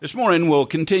This morning we'll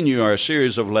continue our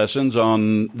series of lessons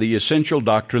on the essential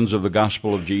doctrines of the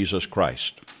gospel of Jesus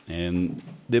Christ. And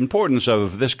the importance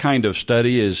of this kind of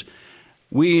study is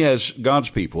we as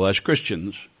God's people, as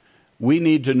Christians, we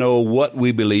need to know what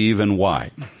we believe and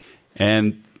why.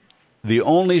 And the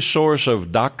only source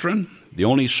of doctrine, the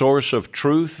only source of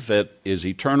truth that is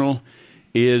eternal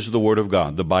is the Word of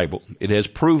God, the Bible. It has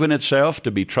proven itself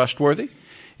to be trustworthy.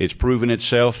 It's proven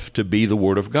itself to be the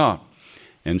Word of God.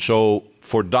 And so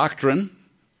for doctrine,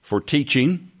 for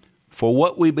teaching, for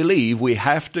what we believe, we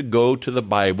have to go to the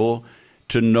Bible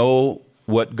to know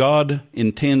what God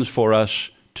intends for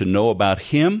us to know about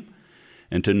Him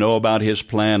and to know about His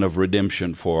plan of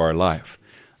redemption for our life.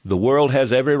 The world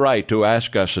has every right to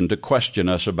ask us and to question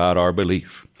us about our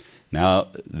belief. Now,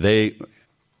 they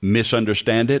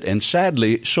misunderstand it, and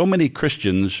sadly, so many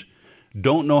Christians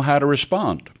don't know how to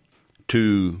respond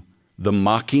to the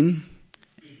mocking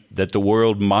that the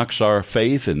world mocks our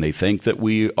faith, and they think that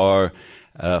we are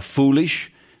foolish.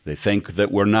 They think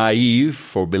that we're naive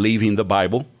for believing the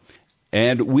Bible.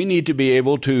 And we need to be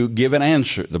able to give an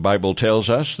answer. The Bible tells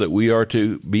us that we are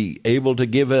to be able to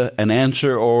give an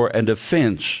answer or a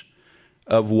defense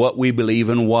of what we believe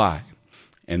and why.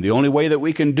 And the only way that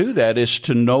we can do that is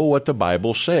to know what the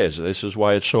Bible says. This is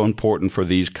why it's so important for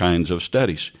these kinds of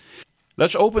studies.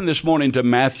 Let's open this morning to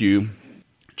Matthew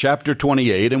chapter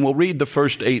 28, and we'll read the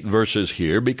first 8 verses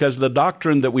here, because the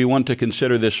doctrine that we want to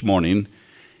consider this morning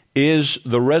is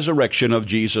the resurrection of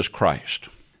Jesus Christ.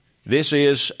 This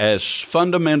is as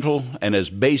fundamental and as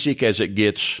basic as it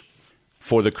gets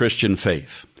for the Christian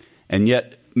faith. And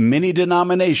yet many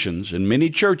denominations and many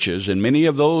churches and many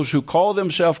of those who call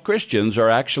themselves Christians are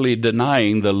actually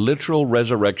denying the literal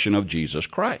resurrection of Jesus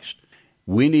Christ.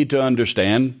 We need to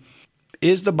understand,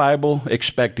 is the Bible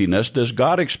expecting us, does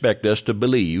God expect us to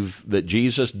believe that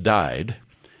Jesus died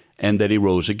and that He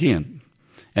rose again,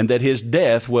 and that His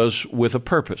death was with a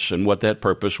purpose, and what that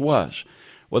purpose was?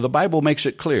 Well, the Bible makes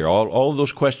it clear. All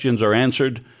those questions are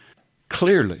answered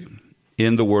clearly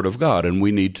in the Word of God, and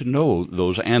we need to know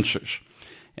those answers.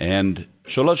 And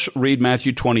so let's read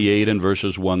Matthew 28 and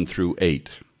verses 1 through 8.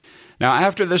 Now,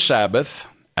 after the Sabbath,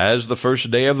 as the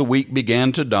first day of the week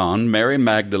began to dawn, Mary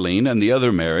Magdalene and the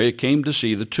other Mary came to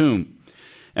see the tomb.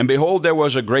 And behold, there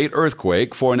was a great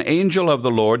earthquake, for an angel of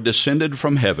the Lord descended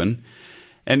from heaven,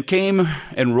 and came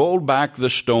and rolled back the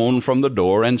stone from the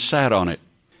door, and sat on it.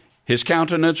 His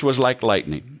countenance was like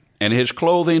lightning, and his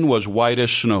clothing was white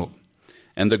as snow.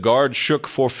 And the guards shook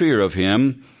for fear of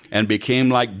him, and became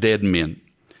like dead men.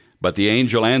 But the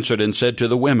angel answered and said to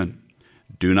the women,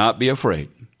 "Do not be afraid.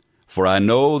 For I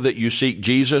know that you seek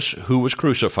Jesus who was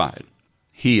crucified.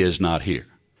 He is not here,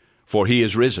 for He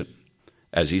is risen,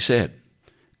 as He said.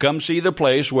 Come see the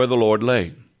place where the Lord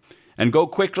lay. And go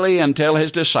quickly and tell His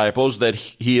disciples that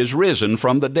He is risen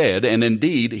from the dead, and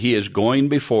indeed He is going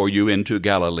before you into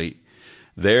Galilee.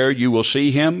 There you will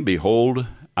see Him. Behold,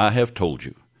 I have told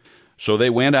you." So they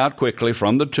went out quickly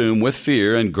from the tomb with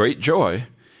fear and great joy,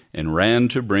 and ran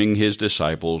to bring His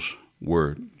disciples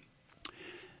word.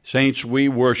 Saints, we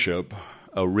worship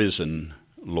a risen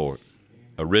Lord,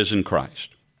 a risen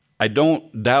Christ. I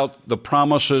don't doubt the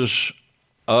promises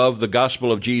of the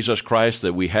gospel of Jesus Christ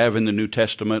that we have in the New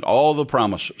Testament, all the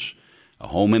promises, a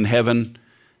home in heaven,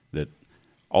 that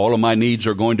all of my needs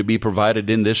are going to be provided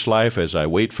in this life as I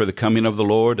wait for the coming of the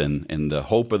Lord and the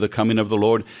hope of the coming of the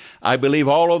Lord. I believe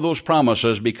all of those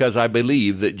promises because I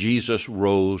believe that Jesus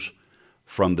rose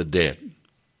from the dead.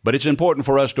 But it's important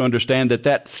for us to understand that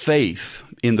that faith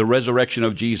in the resurrection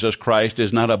of Jesus Christ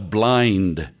is not a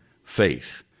blind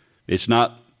faith. It's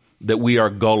not that we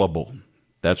are gullible.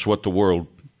 That's what the world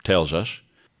tells us.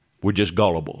 We're just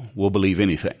gullible. We'll believe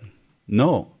anything.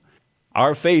 No.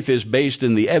 Our faith is based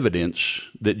in the evidence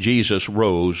that Jesus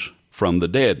rose from the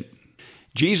dead.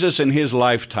 Jesus in His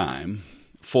lifetime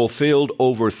fulfilled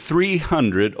over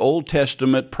 300 Old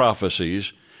Testament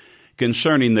prophecies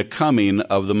concerning the coming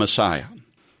of the Messiah,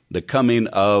 the coming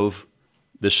of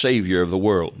the Savior of the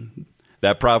world.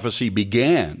 That prophecy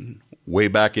began way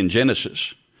back in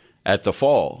Genesis at the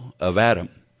fall of Adam,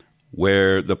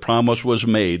 where the promise was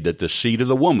made that the seed of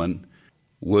the woman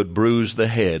would bruise the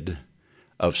head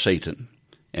of Satan,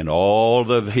 and all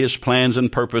of his plans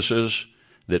and purposes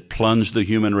that plunged the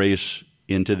human race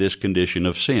into this condition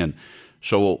of sin.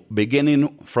 So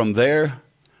beginning from there,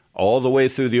 all the way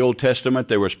through the Old Testament,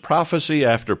 there was prophecy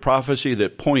after prophecy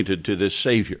that pointed to this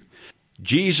Savior.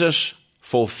 Jesus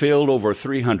fulfilled over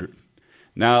 300.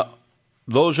 Now,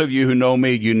 those of you who know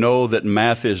me, you know that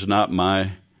math is not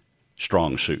my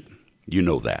strong suit. You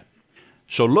know that.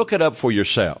 So look it up for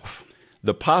yourself.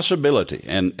 The possibility,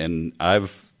 and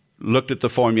I've looked at the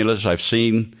formulas, I've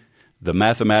seen the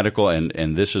mathematical,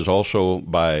 and this is also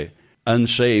by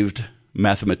unsaved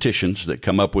mathematicians that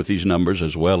come up with these numbers,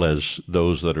 as well as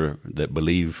those that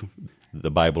believe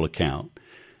the Bible account.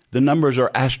 The numbers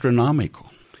are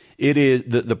astronomical. It is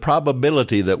the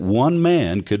probability that one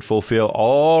man could fulfill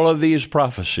all of these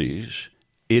prophecies.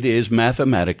 It is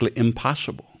mathematically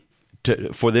impossible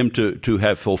for them to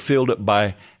have fulfilled it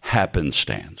by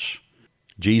happenstance.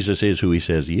 Jesus is who he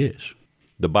says he is.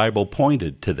 The Bible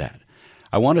pointed to that.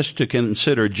 I want us to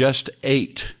consider just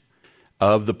 8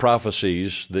 of the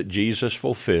prophecies that Jesus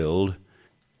fulfilled,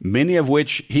 many of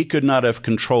which he could not have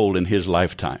controlled in his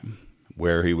lifetime,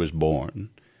 where he was born,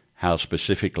 how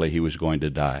specifically he was going to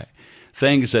die.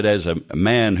 Things that as a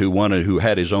man who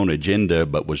had his own agenda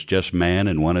but was just man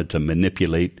and wanted to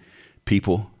manipulate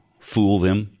people, fool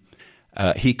them,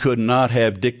 he could not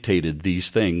have dictated these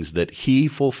things that he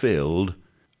fulfilled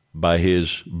by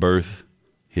his birth,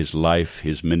 his life,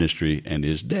 his ministry, and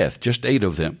his death. Just 8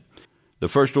 of them. The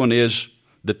first one is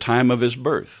the time of his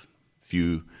birth. If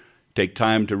you take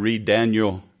time to read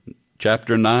Daniel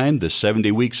chapter 9, the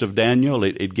 70 weeks of Daniel,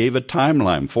 it gave a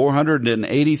timeline,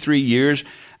 483 years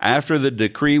after the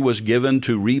decree was given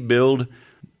to rebuild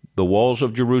the walls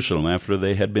of Jerusalem after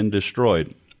they had been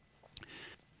destroyed.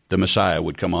 The Messiah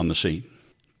would come on the scene.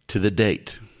 To the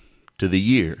date, to the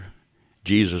year,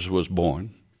 Jesus was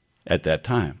born at that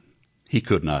time. He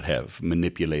could not have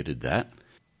manipulated that.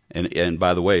 And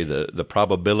by the way, the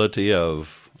probability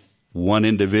of one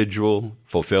individual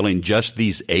fulfilling just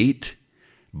these 8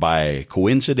 by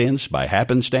coincidence, by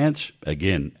happenstance,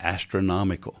 again,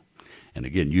 astronomical. And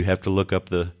again, you have to look up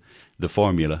the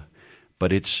formula,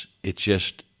 but it's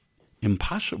just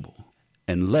impossible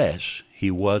unless he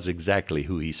was exactly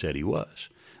who he said he was.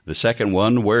 The second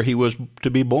one, where he was to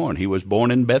be born. He was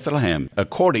born in Bethlehem.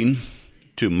 According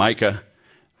to Micah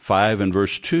 5 and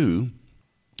verse 2,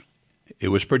 it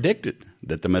was predicted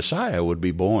that the Messiah would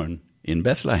be born in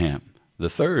Bethlehem. The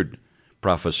third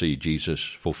prophecy Jesus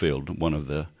fulfilled, one of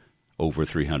the over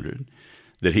 300,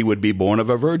 that he would be born of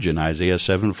a virgin, Isaiah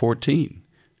 7:14.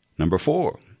 Number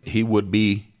 4, he would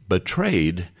be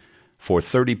betrayed for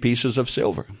 30 pieces of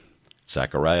silver,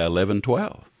 Zechariah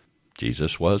 11:12.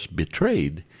 Jesus was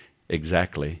betrayed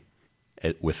exactly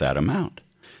with that amount.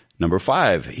 Number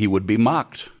 5, he would be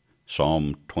mocked,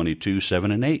 Psalm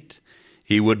 22:7 and 8.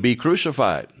 He would be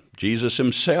crucified. Jesus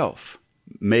himself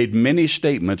made many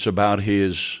statements about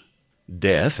his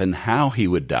death and how he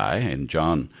would die. In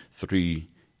John 3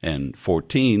 and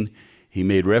 14, he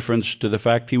made reference to the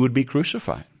fact he would be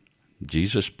crucified.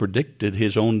 Jesus predicted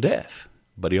his own death,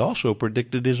 but he also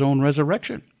predicted his own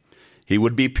resurrection. He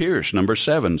would be pierced, number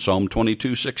 7, Psalm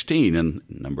 22:16. And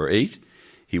number 8,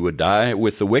 he would die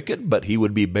with the wicked, but he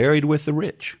would be buried with the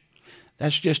rich.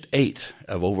 That's just 8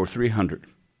 of over 300.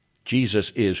 Jesus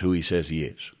is who he says he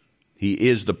is. He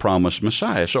is the promised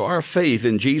Messiah. So our faith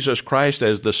in Jesus Christ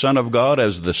as the Son of God,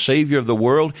 as the Savior of the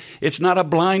world, it's not a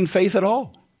blind faith at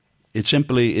all. It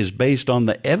simply is based on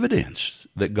the evidence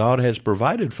that God has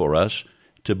provided for us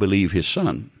to believe his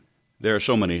Son. There are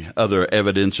so many other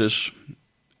evidences.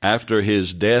 After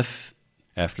his death,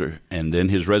 and then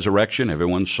his resurrection,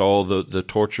 everyone saw the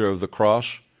torture of the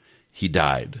cross. He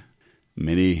died.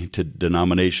 Many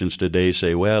denominations today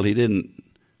say, well, he didn't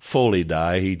fully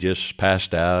die. He just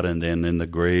passed out, and then in the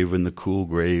grave, in the cool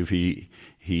grave,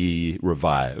 he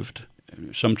revived.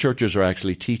 Some churches are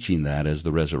actually teaching that as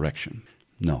the resurrection.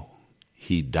 No.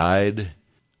 He died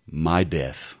my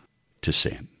death to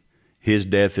sin. His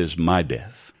death is my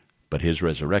death, but his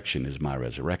resurrection is my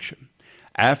resurrection.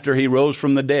 After he rose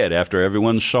from the dead, after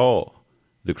everyone saw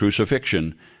the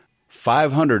crucifixion,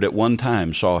 500 at one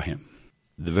time saw him.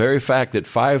 The very fact that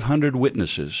 500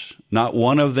 witnesses, not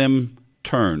one of them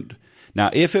turned. Now,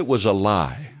 if it was a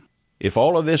lie, if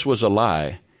all of this was a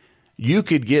lie, you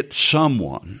could get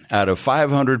someone out of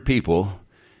 500 people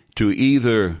to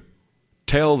either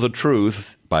tell the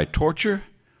truth by torture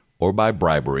or by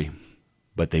bribery,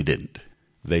 but they didn't.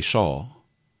 They saw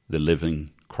the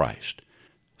living Christ.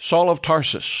 Saul of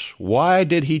Tarsus, why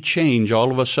did he change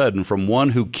all of a sudden from one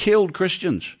who killed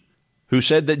Christians, who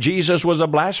said that Jesus was a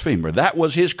blasphemer? That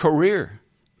was his career.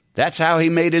 That's how he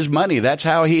made his money. That's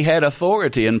how he had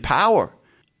authority and power.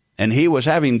 And he was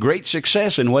having great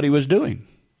success in what he was doing.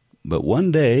 But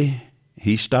one day,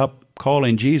 he stopped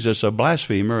calling Jesus a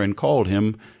blasphemer and called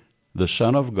him the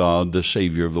Son of God, the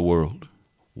Savior of the world.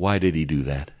 Why did he do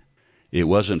that? It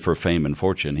wasn't for fame and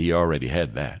fortune. He already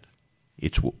had that.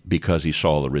 It's because he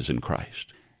saw the risen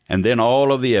Christ. And then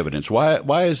all of the evidence.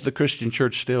 Why is the Christian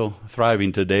church still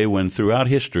thriving today when throughout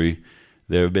history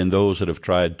there have been those that have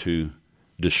tried to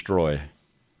destroy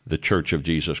the church of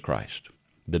Jesus Christ,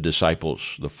 the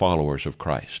disciples, the followers of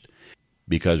Christ?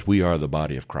 because we are the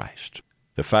body of Christ.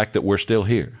 The fact that we're still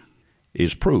here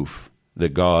is proof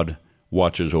that God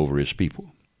watches over his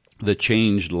people. The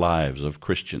changed lives of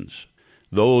Christians,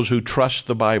 those who trust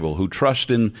the Bible, who trust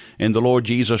in the Lord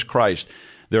Jesus Christ,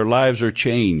 their lives are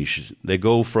changed. They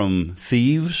go from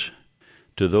thieves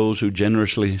to those who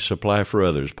generously supply for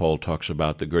others. Paul talks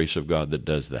about the grace of God that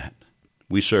does that.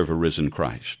 We serve a risen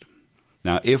Christ.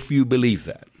 Now, if you believe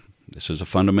that, this is a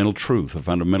fundamental truth, a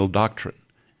fundamental doctrine.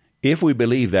 If we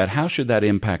believe that, how should that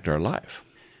impact our life?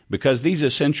 Because these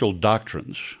essential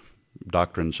doctrine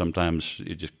sometimes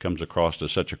it just comes across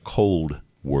as such a cold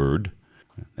word.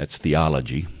 That's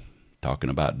theology, talking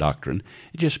about doctrine.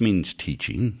 It just means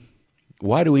teaching.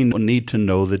 Why do we need to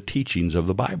know the teachings of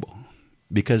the Bible?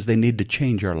 Because they need to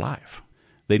change our life.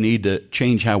 They need to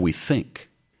change how we think.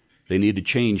 They need to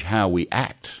change how we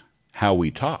act, how we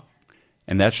talk.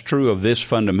 And that's true of this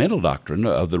fundamental doctrine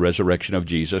of the resurrection of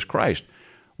Jesus Christ.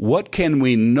 What can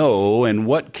we know and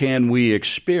what can we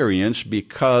experience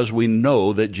because we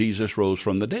know that Jesus rose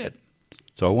from the dead?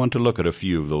 So I want to look at a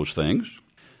few of those things.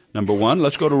 Number one,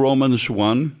 let's go to Romans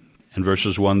 1 and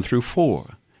verses 1 through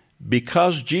 4.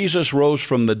 Because Jesus rose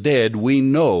from the dead, we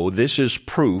know this is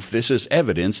proof, this is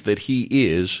evidence that he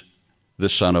is the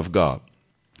Son of God.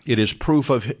 It is proof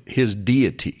of his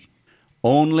deity.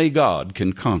 Only God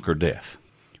can conquer death.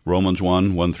 Romans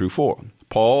 1, 1 through 4.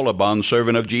 Paul, a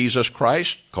bondservant of Jesus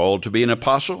Christ, called to be an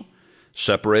apostle,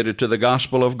 separated to the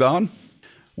gospel of God,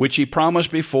 which he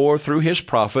promised before through his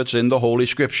prophets in the Holy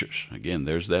Scriptures. Again,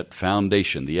 there's that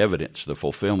foundation, the evidence, the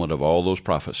fulfillment of all those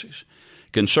prophecies.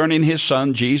 Concerning his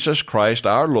Son, Jesus Christ,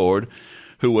 our Lord,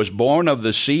 who was born of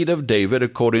the seed of David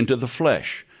according to the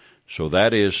flesh. So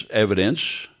that is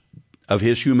evidence of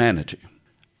his humanity.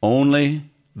 Only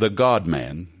the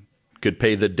God-man could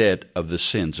pay the debt of the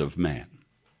sins of man.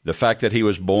 The fact that he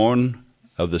was born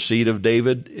of the seed of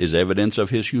David is evidence of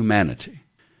his humanity.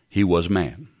 He was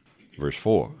man. Verse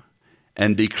 4.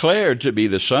 And declared to be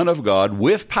the Son of God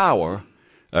with power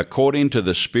according to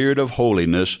the Spirit of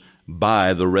holiness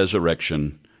by the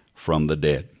resurrection from the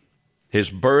dead.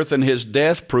 His birth and his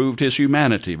death proved his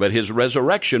humanity, but his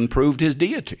resurrection proved his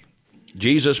deity.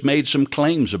 Jesus made some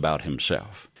claims about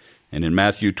himself. And in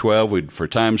Matthew 12, for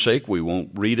time's sake, we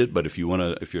won't read it, but if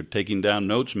you're taking down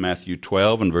notes, Matthew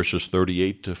 12 and verses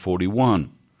 38 to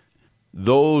 41.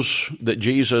 Those that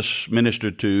Jesus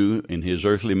ministered to in his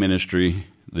earthly ministry,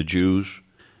 the Jews,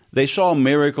 they saw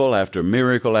miracle after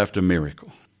miracle after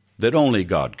miracle that only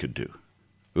God could do.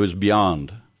 It was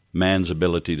beyond man's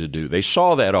ability to do. They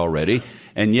saw that already,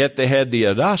 and yet they had the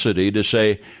audacity to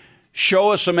say,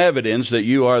 show us some evidence that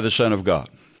you are the Son of God.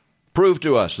 Prove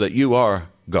to us that you are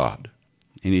God.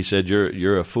 And he said,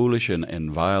 you're a foolish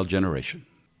and vile generation.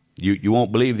 You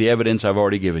won't believe the evidence I've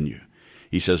already given you.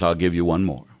 He says, I'll give you one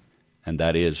more, and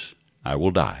that is, I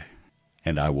will die,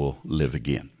 and I will live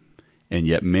again. And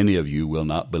yet many of you will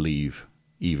not believe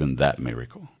even that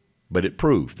miracle. But it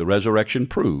proved, the resurrection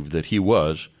proved that he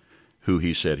was who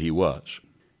he said he was.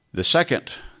 The second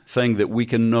thing that we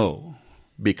can know,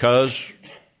 because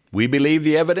we believe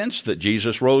the evidence that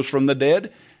Jesus rose from the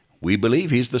dead, we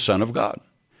believe he's the Son of God.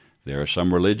 There are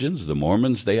some religions, the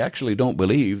Mormons, they actually don't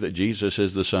believe that Jesus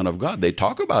is the Son of God. They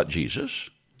talk about Jesus,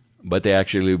 but they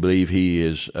actually believe he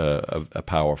is a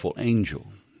powerful angel.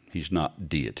 He's not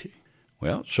deity.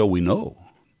 Well, so we know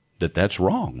that that's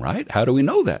wrong, right? How do we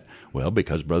know that? Well,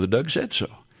 because Brother Doug said so.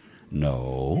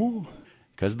 No,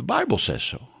 because the Bible says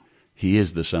so. He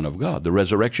is the Son of God. The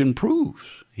resurrection proves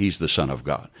he's the Son of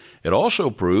God. It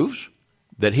also proves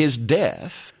that his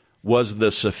death was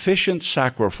the sufficient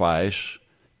sacrifice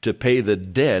to pay the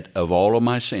debt of all of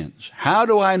my sins. How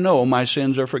do I know my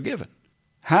sins are forgiven?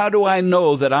 How do I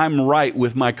know that I'm right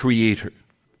with my Creator?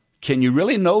 Can you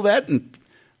really know that? And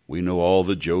we know all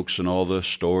the jokes and all the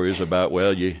stories about,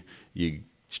 well, you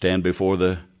stand before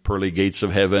the pearly gates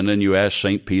of heaven and you ask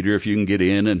St. Peter if you can get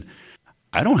in. And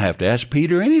I don't have to ask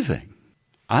Peter anything.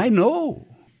 I know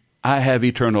I have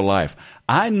eternal life.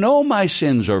 I know my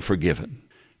sins are forgiven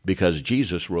because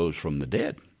Jesus rose from the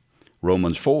dead.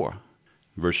 Romans 4,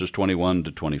 verses 21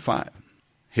 to 25.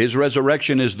 His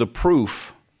resurrection is the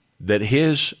proof that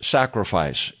his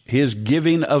sacrifice, his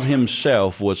giving of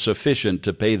himself was sufficient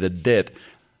to pay the debt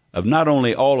of not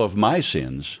only all of my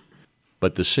sins,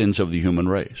 but the sins of the human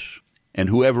race. And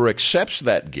whoever accepts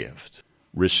that gift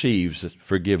receives the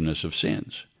forgiveness of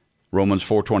sins. Romans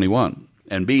 4:21.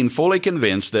 And being fully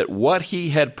convinced that what he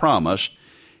had promised,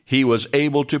 he was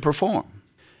able to perform.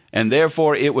 And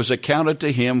therefore it was accounted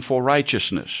to him for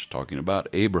righteousness. Talking about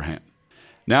Abraham.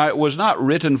 Now it was not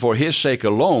written for his sake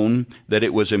alone that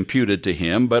it was imputed to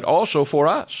him, but also for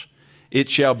us. It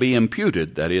shall be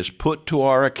imputed, that is, put to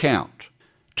our account.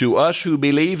 to us who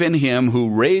believe in him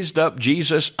who raised up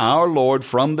Jesus our Lord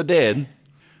from the dead,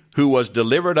 who was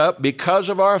delivered up because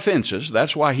of our offenses.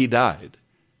 That's why he died.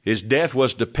 His death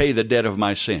was to pay the debt of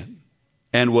my sin,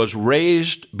 and was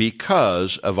raised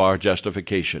because of our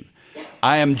justification.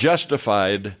 I am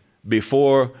justified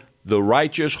before the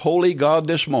righteous, holy God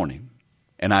this morning,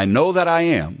 and I know that I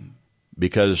am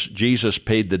because Jesus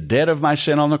paid the debt of my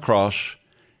sin on the cross,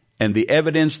 and the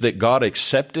evidence that God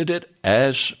accepted it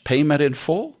as payment in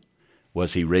full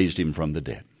was he raised him from the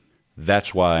dead.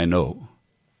 That's why I know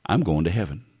I'm going to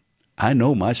heaven. I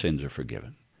know my sins are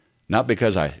forgiven. Not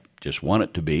because I just want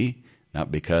it to be,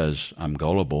 not because I'm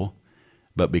gullible,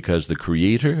 but because the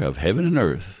Creator of heaven and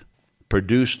earth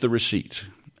produced the receipt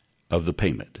of the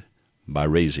payment by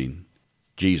raising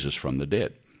Jesus from the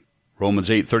dead. Romans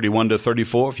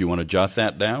 8:31-34, if you want to jot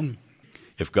that down.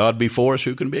 If God be for us,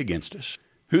 who can be against us?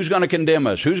 Who's going to condemn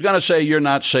us? Who's going to say you're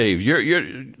not saved?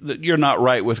 You're not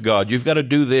right with God. You've got to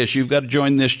do this. You've got to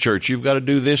join this church. You've got to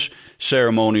do this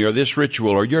ceremony or this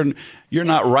ritual, or you're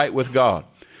not right with God.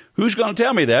 Who's going to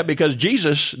tell me that? Because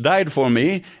Jesus died for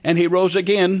me and he rose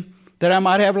again that I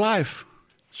might have life.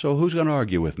 So who's going to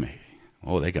argue with me?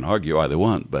 Oh, they can argue all they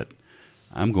want, but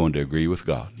I'm going to agree with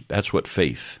God. That's what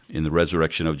faith in the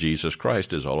resurrection of Jesus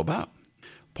Christ is all about.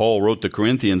 Paul wrote to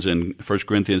Corinthians in 1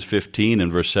 Corinthians 15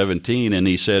 and verse 17, and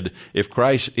he said, if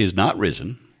Christ is not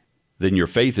risen, then your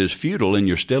faith is futile and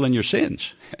you're still in your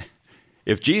sins.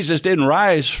 If Jesus didn't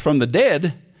rise from the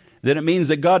dead, then it means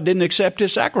that God didn't accept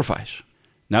his sacrifice.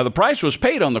 Now, the price was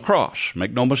paid on the cross.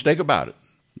 Make no mistake about it.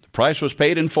 The price was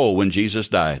paid in full when Jesus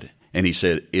died, and he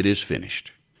said, it is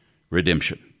finished.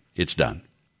 Redemption. It's done.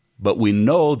 But we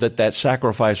know that that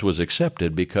sacrifice was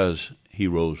accepted because he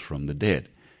rose from the dead.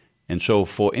 And so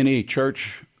for any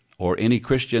church or any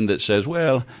Christian that says,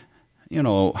 well,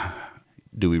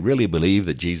 do we really believe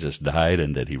that Jesus died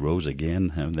and that he rose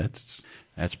again? And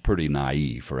that's pretty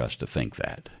naive for us to think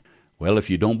that. Well, if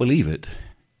you don't believe it,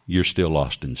 you're still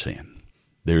lost in sin.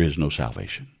 There is no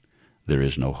salvation. There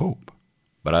is no hope.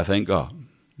 But I thank God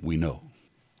we know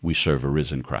we serve a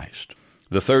risen Christ.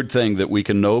 The third thing that we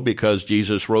can know because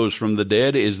Jesus rose from the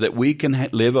dead is that we can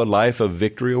live a life of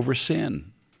victory over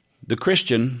sin. The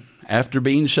Christian, after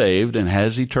being saved and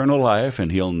has eternal life,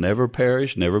 and he'll never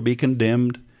perish, never be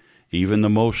condemned, even the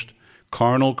most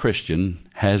carnal Christian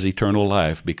has eternal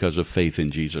life because of faith in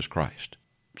Jesus Christ.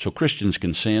 So Christians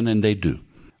can sin, and they do.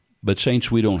 But saints,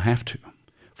 we don't have to.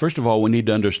 First of all, we need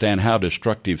to understand how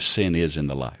destructive sin is in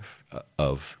the life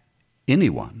of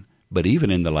anyone, but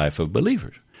even in the life of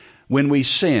believers. When we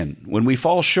sin, when we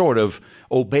fall short of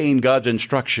obeying God's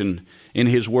instruction in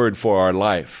his word for our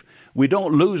life, we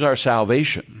don't lose our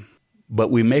salvation,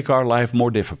 but we make our life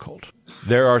more difficult.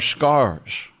 There are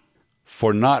scars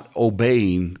for not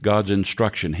obeying God's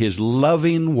instruction, his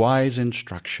loving, wise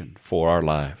instruction for our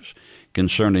lives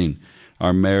concerning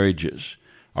our marriages,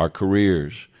 our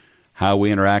careers, how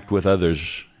we interact with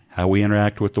others, how we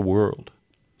interact with the world.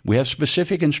 We have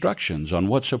specific instructions on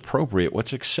what's appropriate,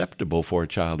 what's acceptable for a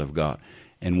child of God.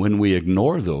 And when we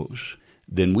ignore those,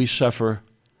 then we suffer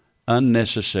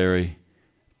unnecessary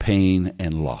pain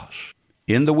and loss.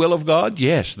 In the will of God,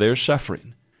 yes, there's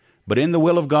suffering. But in the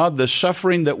will of God, the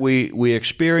suffering that we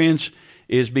experience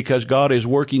is because God is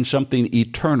working something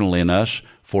eternal in us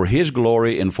for his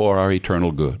glory and for our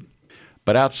eternal good.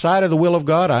 But outside of the will of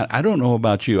God, I don't know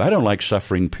about you. I don't like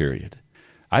suffering, period.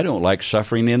 I don't like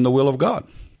suffering in the will of God.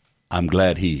 I'm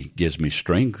glad he gives me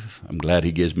strength. I'm glad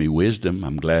he gives me wisdom.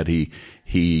 I'm glad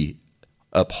he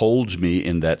upholds me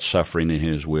in that suffering in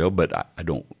his will, but I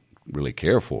don't really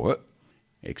care for it,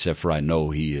 except for I know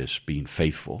he is being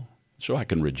faithful. So I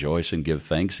can rejoice and give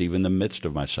thanks even in the midst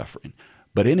of my suffering.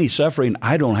 But any suffering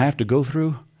I don't have to go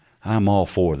through, I'm all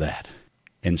for that.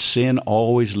 And sin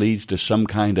always leads to some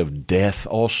kind of death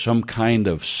or some kind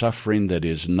of suffering that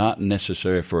is not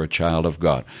necessary for a child of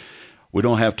God. We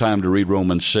don't have time to read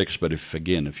Romans 6, but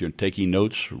if you're taking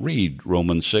notes, read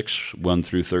Romans 6, 1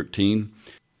 through 13.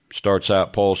 Starts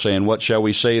out Paul saying, what shall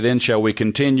we say then? Shall we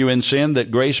continue in sin that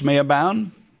grace may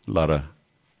abound? A lot of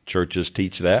churches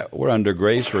teach that. We're under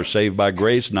grace. We're saved by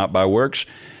grace, not by works.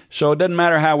 So it doesn't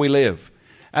matter how we live.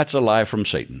 That's a lie from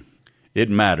Satan. It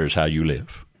matters how you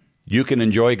live. You can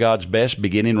enjoy God's best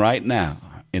beginning right now,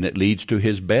 and it leads to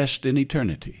his best in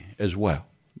eternity as well.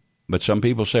 But some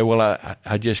people say, well,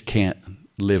 I just can't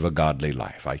live a godly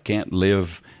life. I can't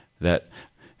live that.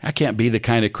 I can't be the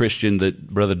kind of Christian that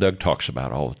Brother Doug talks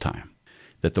about all the time,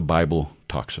 that the Bible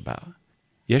talks about.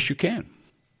 Yes, you can,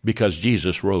 because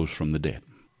Jesus rose from the dead.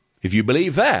 If you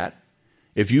believe that,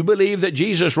 if you believe that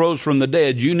Jesus rose from the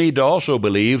dead, you need to also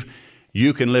believe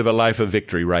you can live a life of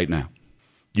victory right now.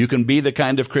 You can be the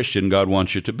kind of Christian God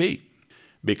wants you to be.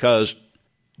 Because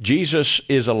Jesus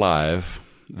is alive.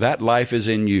 That life is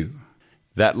in you.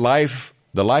 That life,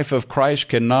 the life of Christ,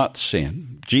 cannot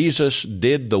sin. Jesus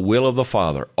did the will of the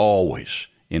Father always,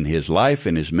 in his life,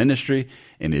 in his ministry,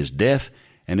 in his death,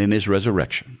 and in his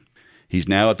resurrection. He's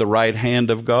now at the right hand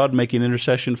of God making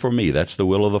intercession for me. That's the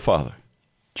will of the Father.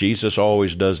 Jesus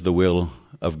always does the will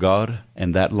of God,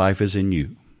 and that life is in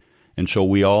you. And so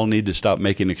we all need to stop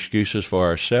making excuses for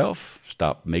ourselves,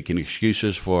 stop making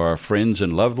excuses for our friends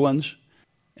and loved ones,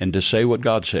 and to say what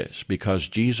God says. Because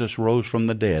Jesus rose from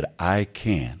the dead, I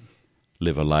can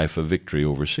live a life of victory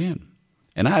over sin.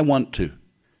 And I want to.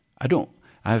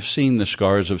 I've seen the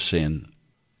scars of sin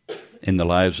in the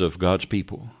lives of God's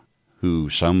people, who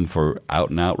some for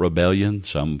out-and-out rebellion,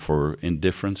 some for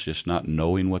indifference, just not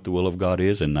knowing what the will of God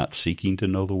is and not seeking to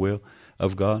know the will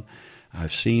of God.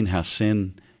 I've seen how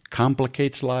sin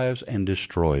complicates lives and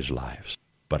destroys lives.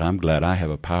 But I'm glad I have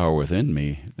a power within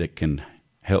me that can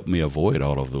help me avoid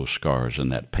all of those scars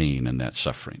and that pain and that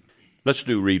suffering. Let's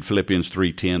read Philippians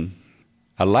 3:10.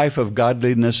 A life of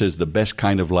godliness is the best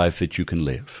kind of life that you can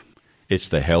live. It's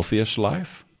the healthiest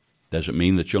life. Doesn't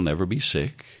mean that you'll never be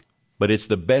sick. But it's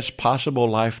the best possible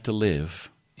life to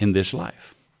live in this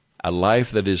life. A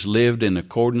life that is lived in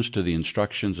accordance to the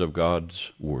instructions of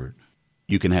God's Word.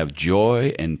 You can have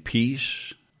joy and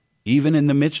peace even in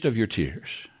the midst of your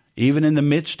tears, even in the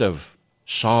midst of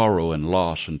sorrow and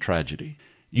loss and tragedy.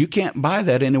 You can't buy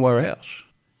that anywhere else.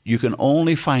 You can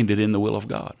only find it in the will of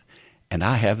God. And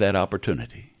I have that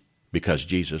opportunity because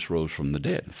Jesus rose from the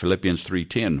dead. Philippians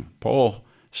 3:10, Paul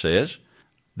says,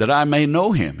 that I may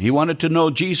know him. He wanted to know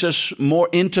Jesus more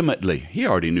intimately. He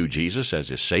already knew Jesus as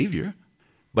his Savior,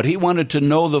 but he wanted to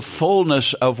know the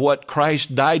fullness of what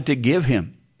Christ died to give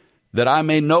him, that I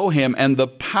may know him and the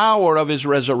power of his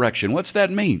resurrection. What's that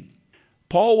mean?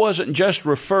 Paul wasn't just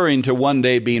referring to one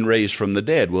day being raised from the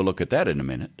dead. We'll look at that in a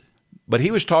minute. But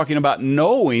he was talking about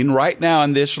knowing right now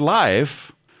in this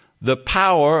life the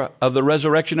power of the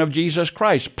resurrection of Jesus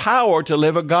Christ, power to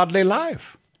live a godly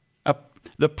life.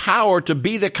 The power to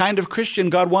be the kind of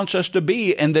Christian God wants us to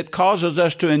be and that causes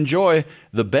us to enjoy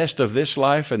the best of this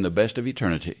life and the best of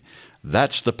eternity.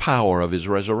 That's the power of his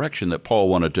resurrection that Paul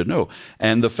wanted to know,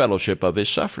 and the fellowship of his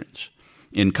sufferings.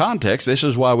 In context, this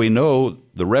is why we know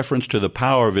the reference to the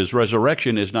power of his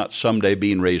resurrection is not someday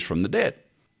being raised from the dead.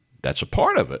 That's a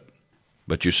part of it.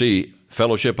 But you see,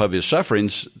 fellowship of his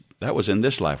sufferings, that was in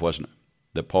this life, wasn't it?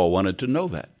 That Paul wanted to know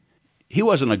that. He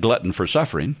wasn't a glutton for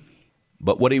suffering.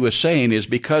 But what he was saying is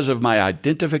because of my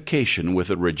identification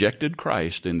with a rejected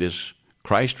Christ in this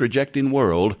Christ-rejecting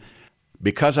world,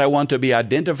 because I want to be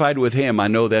identified with him, I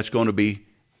know that's going to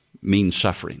mean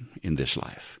suffering in this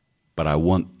life. But I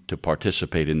want to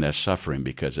participate in that suffering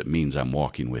because it means I'm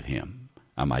walking with him.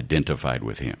 I'm identified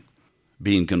with him,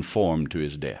 being conformed to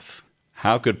his death.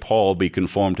 How could Paul be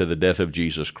conformed to the death of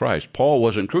Jesus Christ? Paul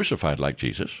wasn't crucified like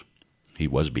Jesus. He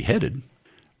was beheaded.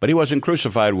 But he wasn't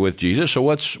crucified with Jesus, so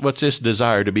what's this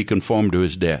desire to be conformed to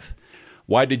his death?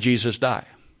 Why did Jesus die?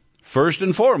 First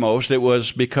and foremost, it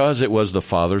was because it was the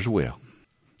Father's will.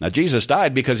 Now, Jesus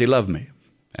died because he loved me.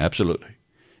 Absolutely.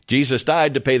 Jesus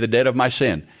died to pay the debt of my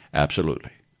sin. Absolutely.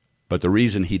 But the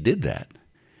reason he did that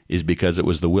is because it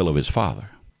was the will of his Father.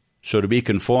 So to be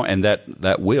conformed, and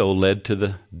that will led to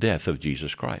the death of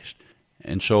Jesus Christ.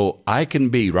 And so I can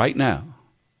be right now,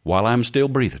 while I'm still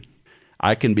breathing,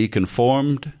 I can be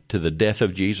conformed to the death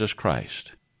of Jesus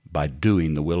Christ by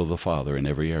doing the will of the Father in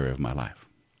every area of my life.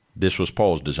 This was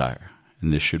Paul's desire,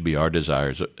 and this should be our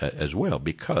desires as well,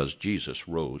 because Jesus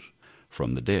rose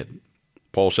from the dead.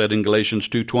 Paul said in Galatians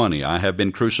 2:20, I have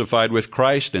been crucified with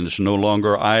Christ, and it's no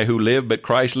longer I who live, but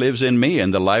Christ lives in me,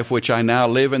 and the life which I now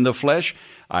live in the flesh,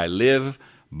 I live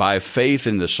by faith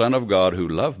in the Son of God who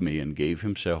loved me and gave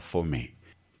himself for me.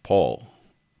 Paul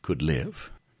could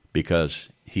live because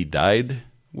he died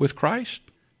with Christ,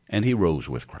 and he rose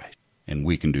with Christ. And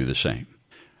we can do the same.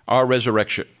 Our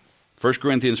resurrection. 1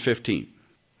 Corinthians 15.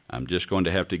 I'm just going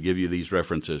to have to give you these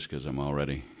references because I'm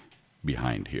already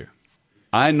behind here.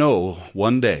 I know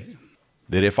one day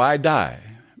that if I die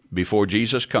before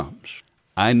Jesus comes,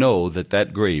 I know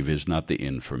that grave is not the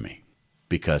end for me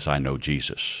because I know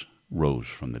Jesus rose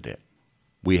from the dead.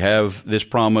 We have this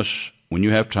promise. When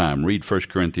you have time, read 1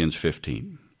 Corinthians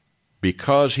 15.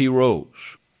 Because he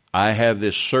rose, I have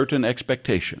this certain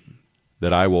expectation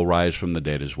that I will rise from the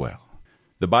dead as well.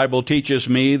 The Bible teaches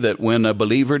me that when a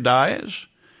believer dies,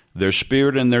 their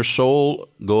spirit and their soul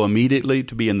go immediately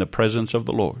to be in the presence of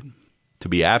the Lord. To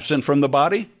be absent from the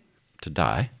body, to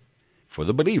die, for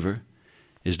the believer,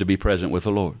 is to be present with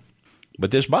the Lord.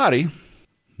 But this body,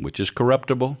 which is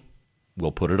corruptible,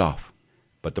 will put it off.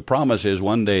 But the promise is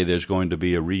one day there's going to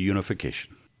be a reunification.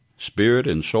 Spirit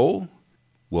and soul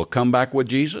will come back with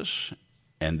Jesus,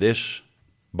 and this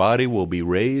body will be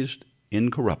raised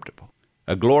incorruptible.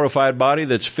 A glorified body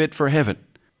that's fit for heaven.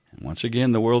 And once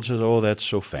again, the world says, oh, that's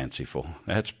so fanciful.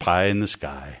 That's pie in the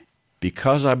sky.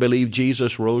 Because I believe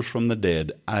Jesus rose from the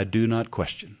dead, I do not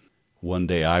question. One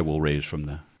day I will raise from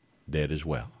the dead as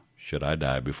well, should I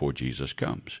die before Jesus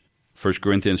comes. 1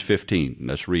 Corinthians 15,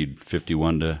 let's read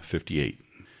 51 to 58.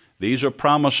 These are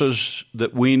promises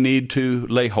that we need to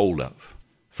lay hold of.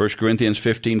 1 Corinthians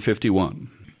 15:51.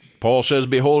 Paul says,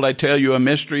 behold, I tell you a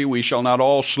mystery. We shall not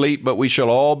all sleep, but we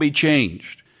shall all be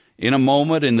changed. In a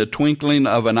moment, in the twinkling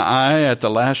of an eye, at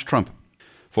the last trumpet.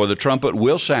 For the trumpet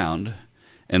will sound,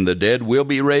 and the dead will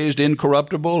be raised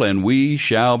incorruptible, and we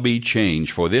shall be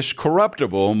changed. For this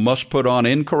corruptible must put on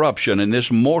incorruption, and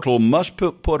this mortal must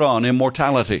put on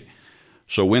immortality.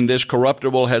 So when this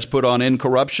corruptible has put on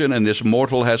incorruption, and this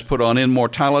mortal has put on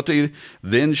immortality,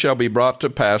 then shall be brought to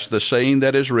pass the saying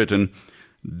that is written,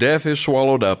 death is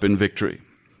swallowed up in victory.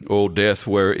 O death,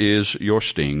 where is your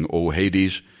sting? O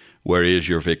Hades, where is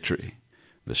your victory?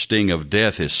 The sting of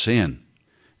death is sin,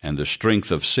 and the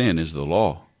strength of sin is the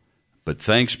law. But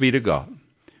thanks be to God,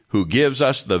 who gives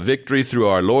us the victory through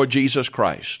our Lord Jesus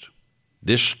Christ.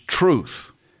 This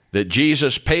truth that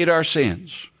Jesus paid our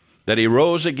sins, that he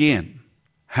rose again,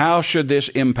 how should this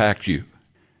impact you?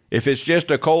 If it's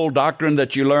just a cold doctrine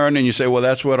that you learn and you say, well,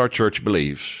 that's what our church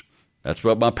believes. That's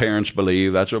what my parents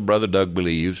believe. That's what Brother Doug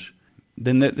believes.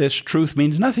 Then this truth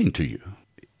means nothing to you.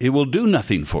 It will do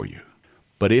nothing for you.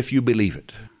 But if you believe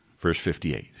it, verse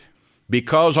 58,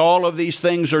 because all of these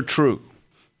things are true,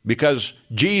 because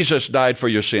Jesus died for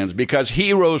your sins, because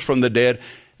he rose from the dead,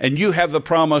 and you have the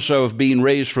promise of being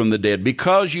raised from the dead,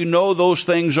 because you know those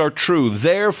things are true,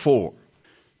 therefore,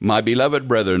 my beloved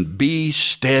brethren, be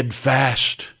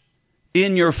steadfast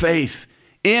in your faith,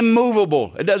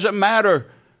 immovable. It doesn't matter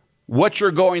what you're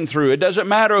going through. It doesn't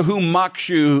matter who mocks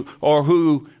you or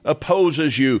who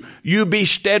opposes you. You be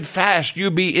steadfast. You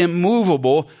be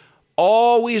immovable,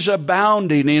 always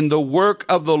abounding in the work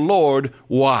of the Lord.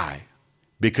 Why?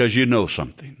 Because you know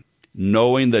something,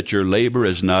 knowing that your labor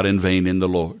is not in vain in the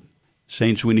Lord.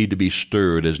 Saints, we need to be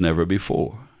stirred as never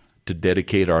before to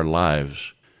dedicate our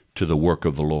lives to the work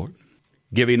of the Lord,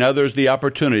 giving others the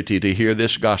opportunity to hear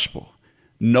this gospel,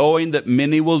 knowing that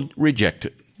many will reject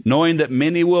it, knowing that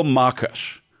many will mock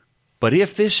us. But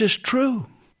if this is true,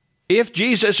 if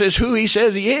Jesus is who he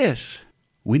says he is,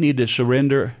 we need to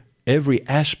surrender every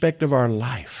aspect of our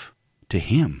life to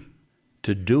him,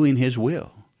 to doing his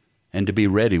will, and to be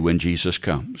ready when Jesus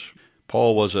comes.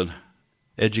 Paul was an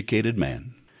educated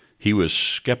man. He was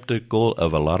skeptical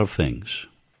of a lot of things,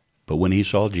 but when he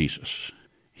saw Jesus,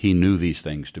 he knew these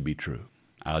things to be true.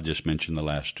 I'll just mention the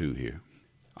last two here.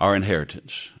 Our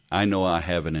inheritance. I know I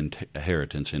have an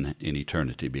inheritance in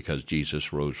eternity because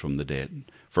Jesus rose from the dead.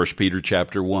 1 Peter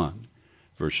chapter 1,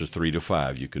 verses 3 to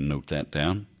 5. You can note that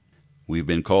down. We've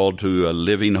been called to a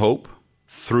living hope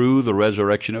through the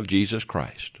resurrection of Jesus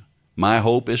Christ. My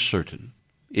hope is certain.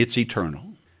 It's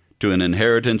eternal. To an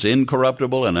inheritance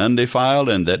incorruptible and undefiled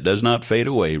and that does not fade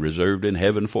away, reserved in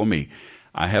heaven for me.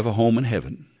 I have a home in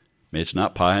heaven. It's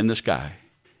not pie in the sky.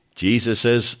 Jesus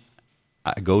says,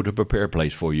 I go to prepare a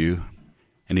place for you.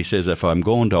 And he says, if I'm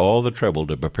going to all the trouble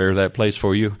to prepare that place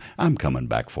for you, I'm coming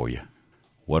back for you.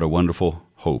 What a wonderful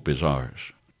hope is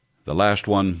ours. The last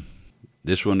one,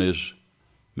 this one is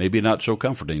maybe not so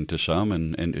comforting to some,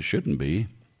 and it shouldn't be,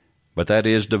 but that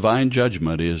is divine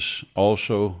judgment is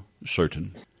also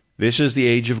certain. This is the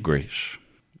age of grace.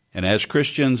 And as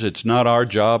Christians, it's not our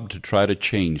job to try to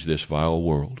change this vile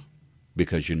world,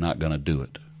 because you're not going to do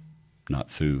it. Not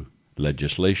through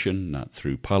legislation, not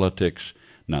through politics,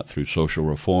 not through social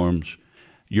reforms.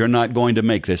 You're not going to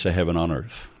make this a heaven on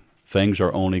earth. Things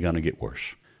are only going to get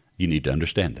worse. You need to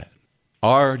understand that.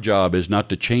 Our job is not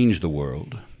to change the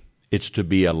world. It's to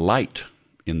be a light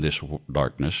in this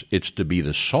darkness. It's to be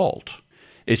the salt.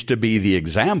 It's to be the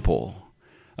example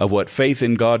of what faith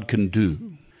in God can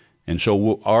do. And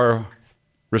so our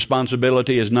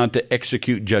responsibility is not to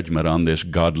execute judgment on this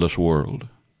godless world.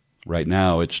 Right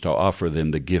now, it's to offer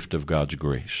them the gift of God's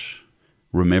grace,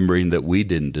 remembering that we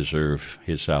didn't deserve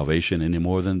his salvation any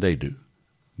more than they do.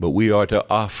 But we are to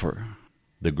offer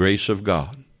the grace of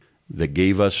God that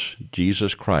gave us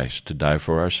Jesus Christ to die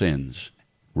for our sins,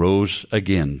 rose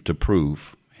again to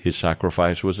prove his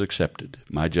sacrifice was accepted,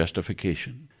 my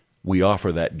justification. We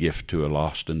offer that gift to a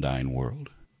lost and dying world.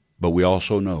 But we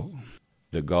also know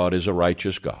that God is a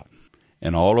righteous God,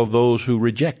 and all of those who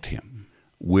reject him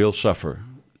will suffer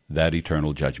that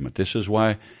eternal judgment. This is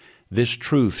why this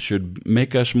truth should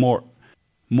make us more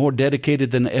more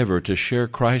dedicated than ever to share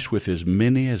Christ with as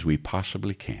many as we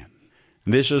possibly can.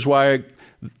 This is why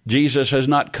Jesus has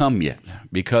not come yet,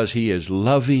 because he is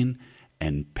loving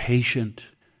and patient,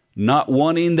 not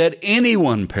wanting that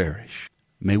anyone perish.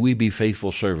 May we be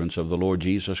faithful servants of the Lord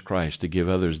Jesus Christ to give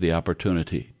others the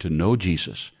opportunity to know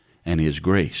Jesus and his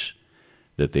grace,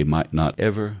 that they might not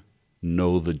ever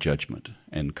know the judgment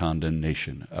and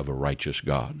condemnation of a righteous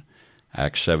God.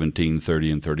 Acts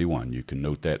 17:30 and 31. You can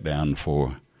note that down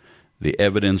for the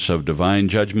evidence of divine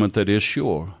judgment that is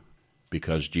sure,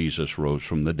 because Jesus rose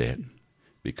from the dead,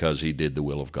 because he did the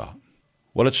will of God.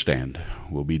 Well, let's stand.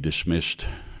 We'll be dismissed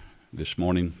this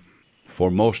morning. For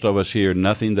most of us here,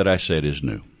 nothing that I said is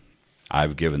new.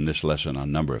 I've given this lesson a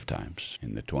number of times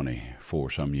in the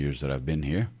 24-some years that I've been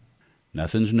here.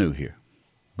 Nothing's new here.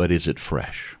 But is it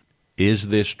fresh? Is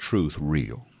this truth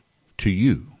real to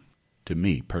you, to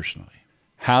me personally?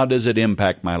 How does it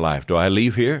impact my life? Do I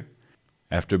leave here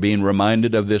after being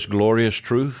reminded of this glorious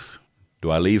truth?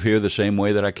 Do I leave here the same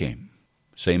way that I came?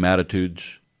 Same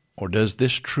attitudes? Or does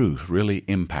this truth really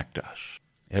impact us?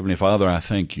 Heavenly Father, I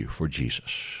thank you for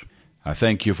Jesus. I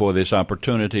thank you for this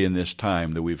opportunity and this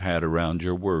time that we've had around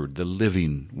your word, the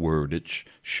living word. It's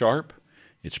sharp,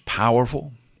 it's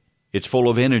powerful, it's full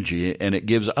of energy, and it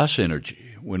gives us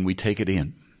energy when we take it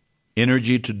in.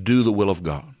 Energy to do the will of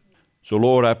God. So,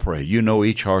 Lord, I pray, you know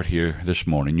each heart here this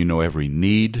morning. You know every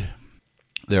need.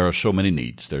 There are so many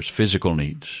needs. There's physical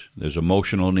needs. There's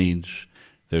emotional needs.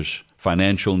 There's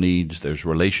financial needs. There's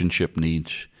relationship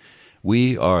needs.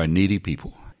 We are a needy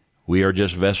people. We are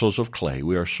just vessels of clay.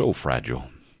 We are so fragile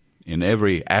in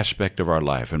every aspect of our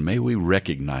life, and may we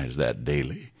recognize that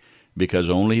daily, because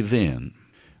only then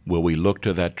will we look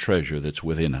to that treasure that's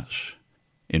within us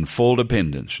in full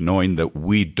dependence, knowing that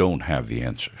we don't have the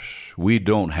answers. We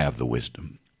don't have the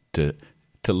wisdom to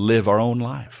live our own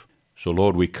life. So,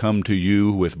 Lord, we come to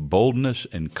you with boldness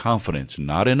and confidence,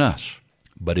 not in us,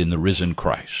 but in the risen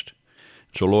Christ.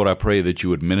 So, Lord, I pray that you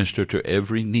would minister to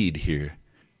every need here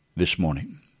this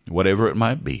morning. Whatever it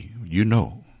might be, you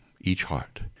know each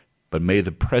heart. But may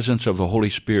the presence of the Holy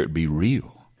Spirit be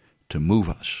real to move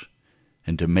us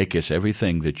and to make us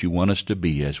everything that you want us to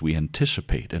be as we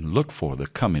anticipate and look for the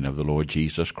coming of the Lord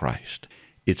Jesus Christ.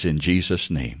 It's in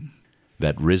Jesus' name,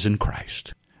 that risen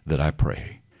Christ, that I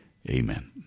pray. Amen.